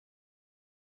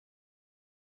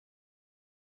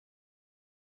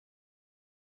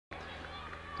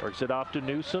Works it off to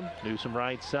Newsom. Newsom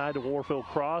right side to Warfield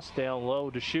cross. Down low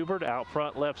to Schubert. Out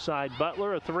front left side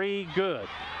Butler. A three, good.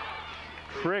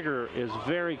 Trigger is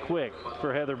very quick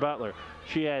for Heather Butler.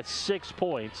 She has 6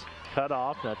 points. Cut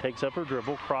off. Now takes up her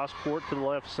dribble. Cross court to the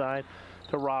left side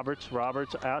to Roberts.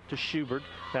 Roberts out to Schubert.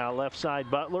 Now left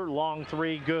side Butler. Long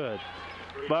three, good.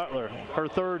 Butler, her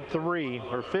third three,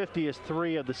 her 50th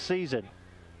three of the season.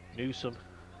 Newsom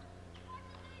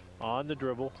on the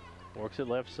dribble. Works it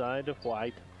left side to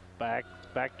White.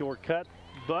 Backdoor cut.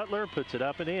 Butler puts it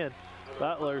up and in.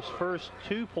 Butler's first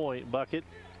 2-point bucket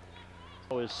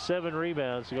is 7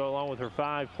 rebounds to go along with her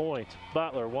 5 points.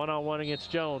 Butler one-on-one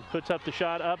against Jones. Puts up the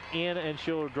shot, up, in, and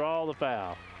she'll draw the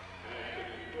foul.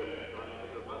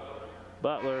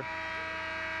 Butler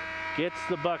gets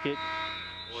the bucket.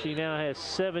 She now has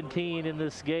 17 in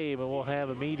this game and will have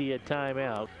immediate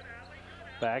timeout.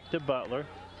 Back to Butler.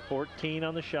 14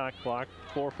 on the shot clock,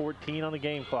 4:14 on the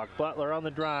game clock. Butler on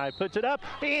the drive, puts it up,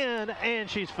 in, and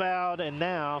she's fouled. And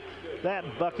now that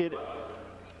bucket,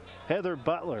 Heather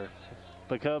Butler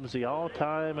becomes the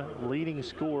all-time leading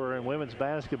scorer in women's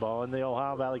basketball in the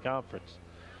Ohio Valley Conference.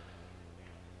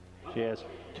 She has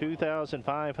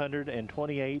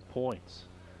 2,528 points.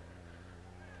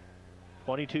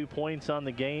 22 points on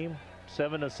the game.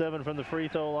 7 of 7 from the free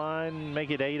throw line,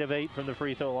 make it 8 of 8 from the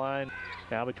free throw line.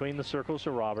 Now between the circles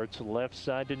to Roberts, left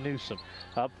side to Newsom,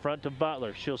 up front to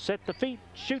Butler. She'll set the feet,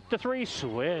 shoot the three,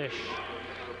 swish.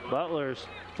 Butler's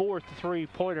 4th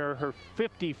three-pointer, her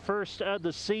 51st of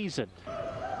the season.